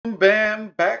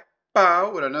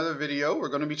another video. We're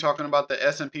going to be talking about the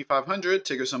S&P 500,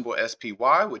 ticker symbol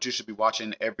SPY, which you should be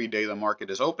watching every day the market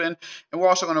is open. And we're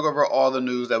also going to go over all the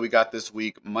news that we got this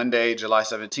week, Monday, July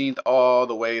 17th, all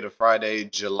the way to Friday,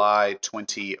 July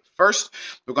 21st.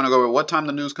 We're going to go over what time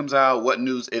the news comes out, what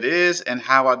news it is, and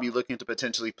how I'd be looking to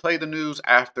potentially play the news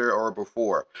after or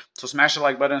before. So smash the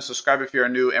like button, subscribe if you're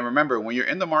new, and remember, when you're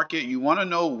in the market, you want to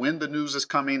know when the news is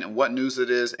coming and what news it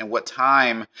is and what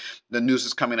time the news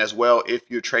is coming as well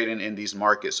if you're trading in these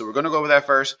markets. So we're going to go over that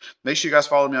first. Make sure you guys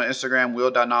follow me on Instagram,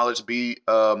 will.knowledge.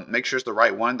 Make sure it's the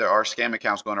right one. There are scam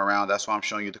accounts going around. That's why I'm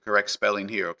showing you the correct spelling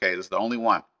here. Okay, this is the only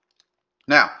one.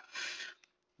 Now,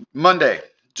 Monday,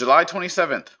 July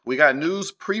 27th, we got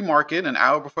news pre-market, an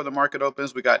hour before the market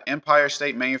opens. We got Empire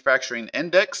State Manufacturing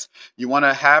Index. You want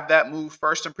to have that move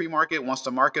first in pre-market. Once the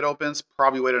market opens,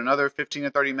 probably wait another 15 to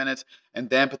 30 minutes and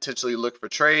then potentially look for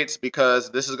trades,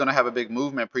 because this is going to have a big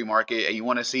movement pre-market, and you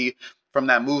want to see from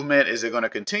that movement, is it going to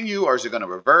continue or is it going to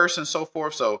reverse and so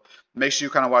forth. So make sure you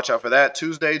kind of watch out for that.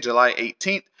 Tuesday, July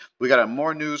 18th, we got a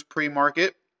more news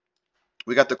pre-market.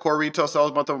 We got the core retail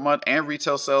sales month over month and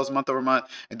retail sales month over month.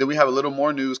 And then we have a little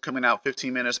more news coming out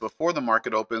 15 minutes before the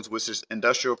market opens, which is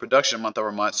industrial production month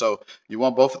over month. So you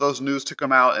want both of those news to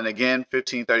come out. And again,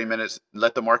 15, 30 minutes,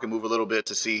 let the market move a little bit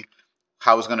to see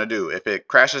how it's going to do. If it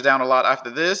crashes down a lot after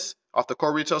this, off the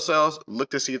core retail sales, look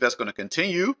to see if that's going to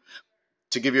continue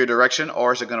to give you a direction,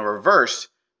 or is it going to reverse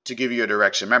to give you a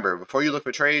direction. Remember, before you look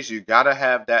for trades, you got to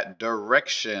have that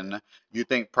direction you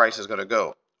think price is going to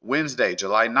go. Wednesday,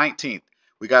 July 19th.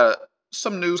 We got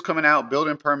some news coming out,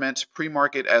 building permits,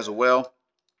 pre-market as well.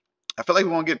 I feel like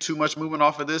we won't get too much movement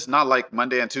off of this, not like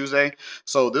Monday and Tuesday.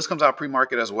 So this comes out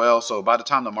pre-market as well. So by the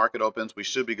time the market opens, we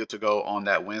should be good to go on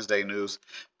that Wednesday news.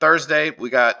 Thursday, we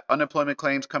got unemployment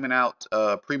claims coming out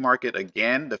pre-market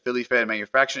again. The Philly Fed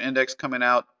Manufacturing Index coming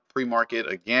out pre-market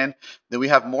again. Then we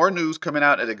have more news coming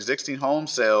out at existing home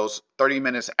sales 30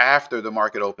 minutes after the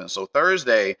market opens. So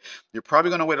Thursday, you're probably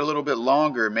going to wait a little bit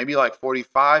longer, maybe like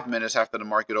 45 minutes after the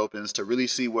market opens, to really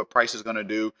see what price is going to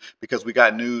do, because we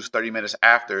got news 30 minutes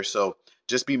after. So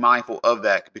just be mindful of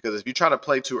that, because if you try to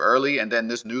play too early and then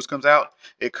this news comes out,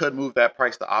 it could move that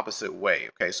price the opposite way.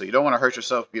 Okay, so you don't want to hurt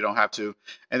yourself if you don't have to.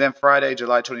 And then Friday,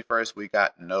 July 21st, we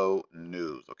got no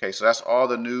news. Okay, so that's all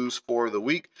the news for the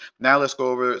week. Now let's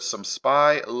go over some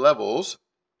SPY levels.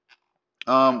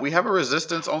 We have a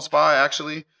resistance on SPY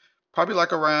actually, probably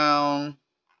like around.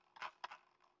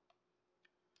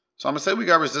 So I'm gonna say we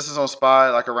got resistance on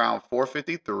SPY like around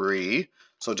 453.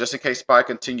 So just in case SPY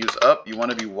continues up, you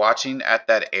want to be watching at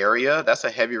that area. That's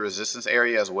a heavy resistance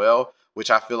area as well,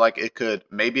 which I feel like it could,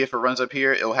 maybe if it runs up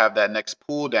here, it'll have that next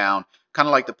pull down, kind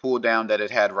of like the pull down that it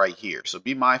had right here. So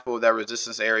be mindful of that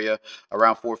resistance area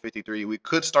around 453. We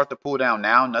could start the pull down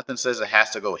now. Nothing says it has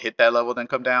to go hit that level then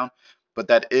come down, but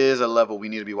that is a level we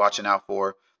need to be watching out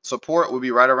for. Support will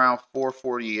be right around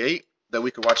 448 that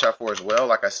we could watch out for as well.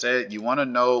 Like I said, you want to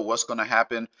know what's going to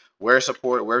happen, where's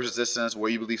support, where's resistance,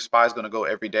 where you believe SPY is going to go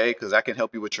every day, because that can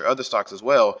help you with your other stocks as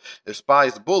well. If SPY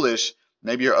is bullish,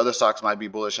 maybe your other stocks might be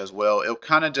bullish as well. It'll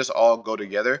kind of just all go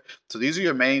together. So these are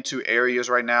your main two areas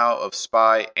right now of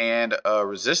SPY and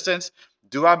resistance.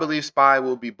 Do I believe SPY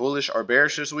will be bullish or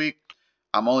bearish this week?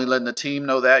 I'm only letting the team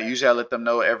know that. Usually I let them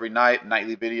know every night,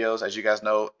 nightly videos. As you guys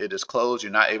know, it is closed.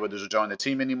 You're not able to join the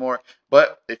team anymore.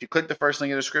 But if you click the first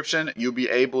link in the description, you'll be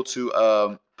able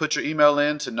to put your email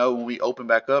in to know when we open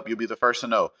back up. You'll be the first to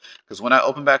know. Because when I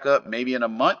open back up, maybe in a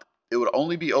month, it would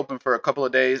only be open for a couple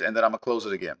of days, and then I'm going to close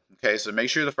it again. Okay, so make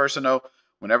sure you're the first to know.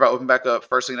 Whenever I open back up,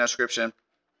 first link in the description,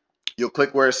 you'll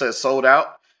click where it says sold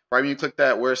out. Right when you click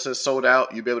that where it says sold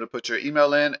out, you'll be able to put your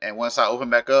email in, and once I open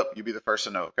back up, you'll be the first to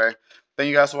know, okay? Thank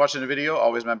you guys for watching the video.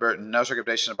 Always remember, no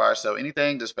recommendation to buy or sell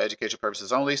anything, just for educational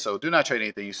purposes only. So do not trade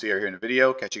anything you see or hear in the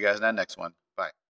video. Catch you guys in that next one. Bye.